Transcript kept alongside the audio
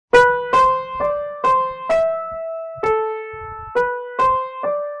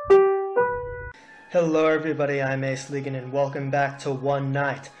Hello everybody, I'm Acelegin and welcome back to One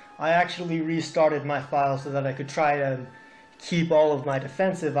Night. I actually restarted my file so that I could try to keep all of my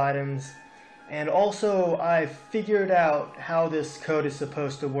defensive items, and also I figured out how this code is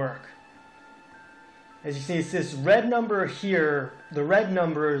supposed to work. As you see, it's this red number here, the red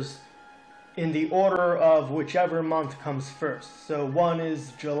numbers in the order of whichever month comes first. So 1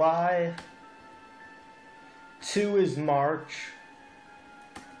 is July, 2 is March,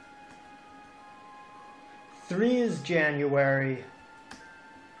 3 is January,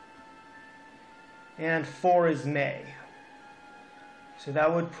 and 4 is May. So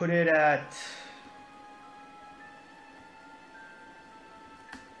that would put it at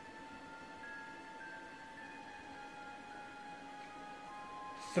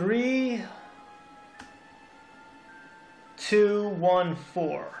three, 2, 1,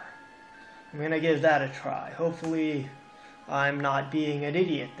 4. I'm gonna give that a try. Hopefully I'm not being an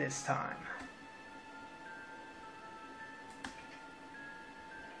idiot this time.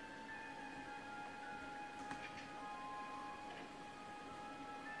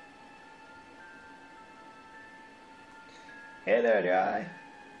 Hey there, guy.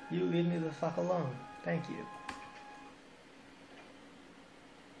 You leave me the fuck alone. Thank you.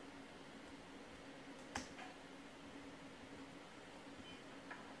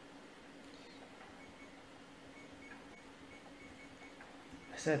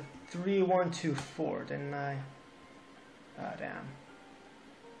 I said 3, 1, 2, 4, didn't I? Ah, damn.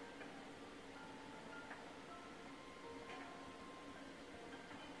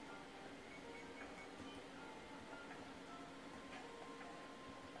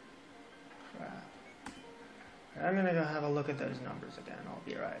 I'm gonna go have a look at those numbers again. I'll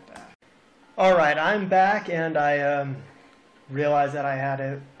be right back. Alright, I'm back, and I realized that I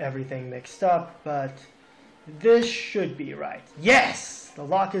had everything mixed up, but this should be right. Yes! The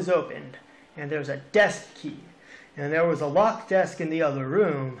lock is opened, and there's a desk key. And there was a locked desk in the other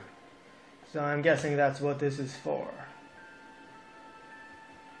room, so I'm guessing that's what this is for.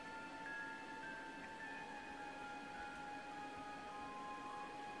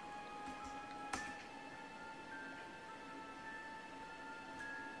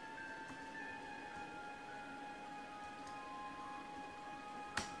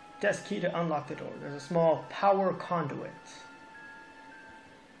 Desk key to unlock the door. There's a small power conduit.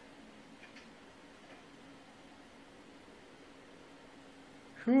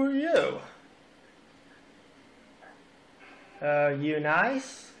 Who are you? You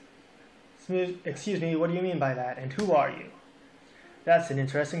nice? Excuse me, what do you mean by that? And who are you? That's an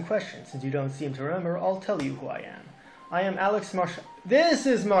interesting question. Since you don't seem to remember, I'll tell you who I am. I am Alex Marchani. This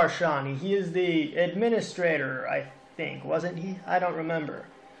is Marchani. He is the administrator, I think. Wasn't he? I don't remember.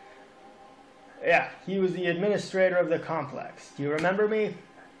 Yeah, he was the administrator of the complex. Do you remember me?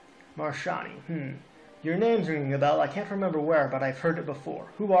 Marchani. Your name's ringing a bell. I can't remember where, but I've heard it before.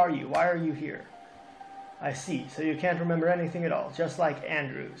 Who are you? Why are you here? I see. So you can't remember anything at all, just like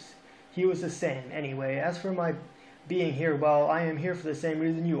Andrews. He was the same. Anyway, as for my being here, well, I am here for the same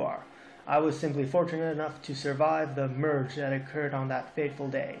reason you are. I was simply fortunate enough to survive the merge that occurred on that fateful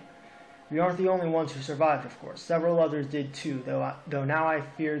day. We aren't the only ones who survived, of course. Several others did too, though now I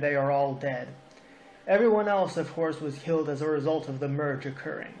fear they are all dead. Everyone else, of course, was killed as a result of the merge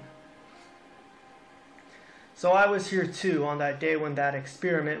occurring. So I was here too on that day when that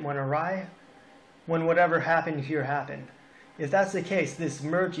experiment went awry, when whatever happened here happened. If that's the case, this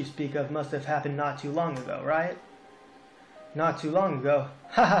merge you speak of must have happened not too long ago, right? Not too long ago?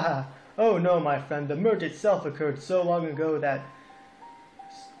 Ha ha ha! Oh no, my friend, the merge itself occurred so long ago that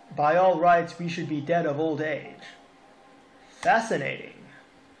by all rights we should be dead of old age. Fascinating.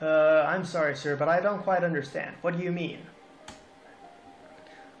 I'm sorry, sir, but I don't quite understand. What do you mean?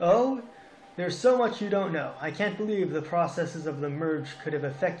 Oh, there's so much you don't know. I can't believe the processes of the merge could have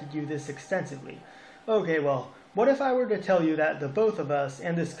affected you this extensively. Okay, well, what if I were to tell you that the both of us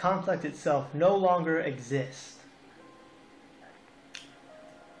and this complex itself no longer exist?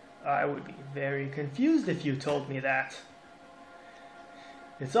 I would be very confused if you told me that.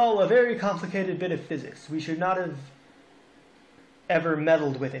 It's all a very complicated bit of physics. We should not have ever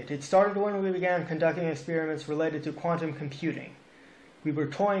meddled with it. It started when we began conducting experiments related to quantum computing. We were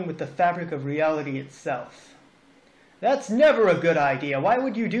toying with the fabric of reality itself. That's never a good idea. Why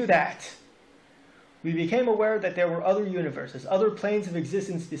would you do that? We became aware that there were other universes, other planes of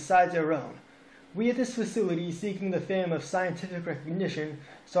existence besides our own. We at this facility, seeking the fame of scientific recognition,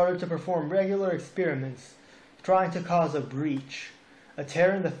 started to perform regular experiments, trying to cause a breach. A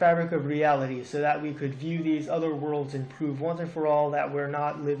tear in the fabric of reality so that we could view these other worlds and prove once and for all that we're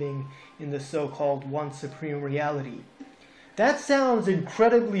not living in the so-called one supreme reality. That sounds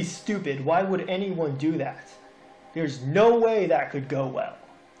incredibly stupid. Why would anyone do that? There's no way that could go well.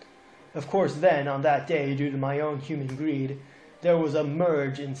 Of course then, on that day, due to my own human greed, there was a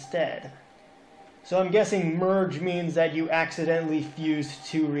merge instead. So I'm guessing merge means that you accidentally fused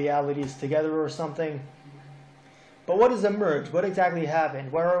two realities together or something. But what is a merge? What exactly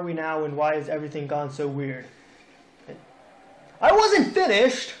happened? Where are we now and why has everything gone so weird? I wasn't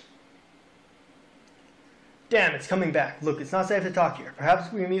finished! Damn, it's coming back. Look, it's not safe to talk here. Perhaps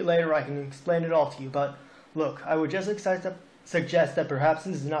if we meet later I can explain it all to you, but look, I would just suggest that perhaps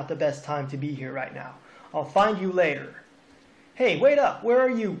this is not the best time to be here right now. I'll find you later. Hey, wait up, where are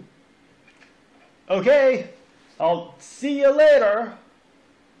you? Okay, I'll see you later.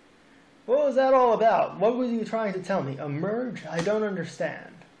 What was that all about? What were you trying to tell me? A merge? I don't understand.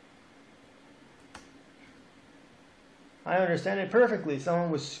 I understand it perfectly.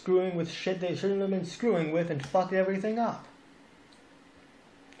 Someone was screwing with shit they shouldn't have been screwing with and fucked everything up.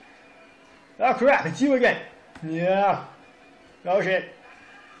 Oh crap, it's you again. Yeah. Oh shit.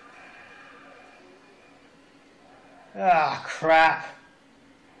 Ah, crap.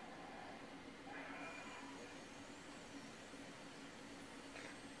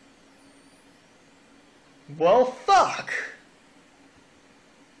 Well, fuck.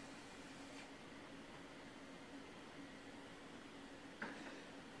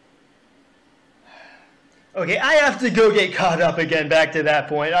 Okay, I have to go get caught up again back to that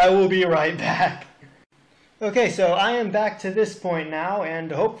point. I will be right back. Okay, so I am back to this point now,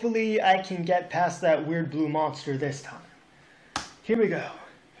 and hopefully I can get past that weird blue monster this time. Here we go.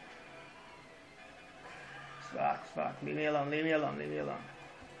 Fuck. Leave me alone, leave me alone, leave me alone.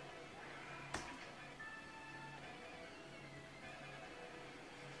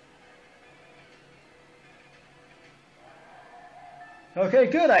 Okay,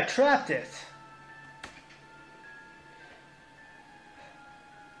 good, I trapped it.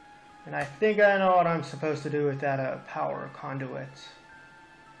 And I think I know what I'm supposed to do with that power conduit.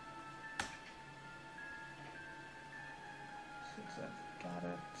 Since I've got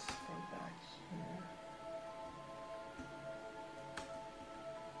it from back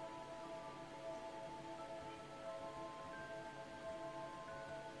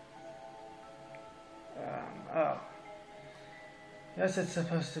here. Oh. Guess it's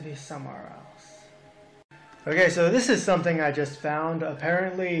supposed to be somewhere else. Okay, so this is something I just found.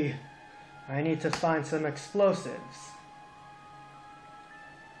 Apparently, I need to find some explosives.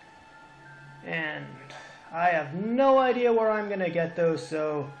 And I have no idea where I'm going to get those,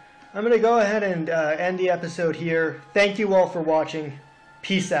 so I'm going to go ahead and end the episode here. Thank you all for watching.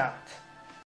 Peace out.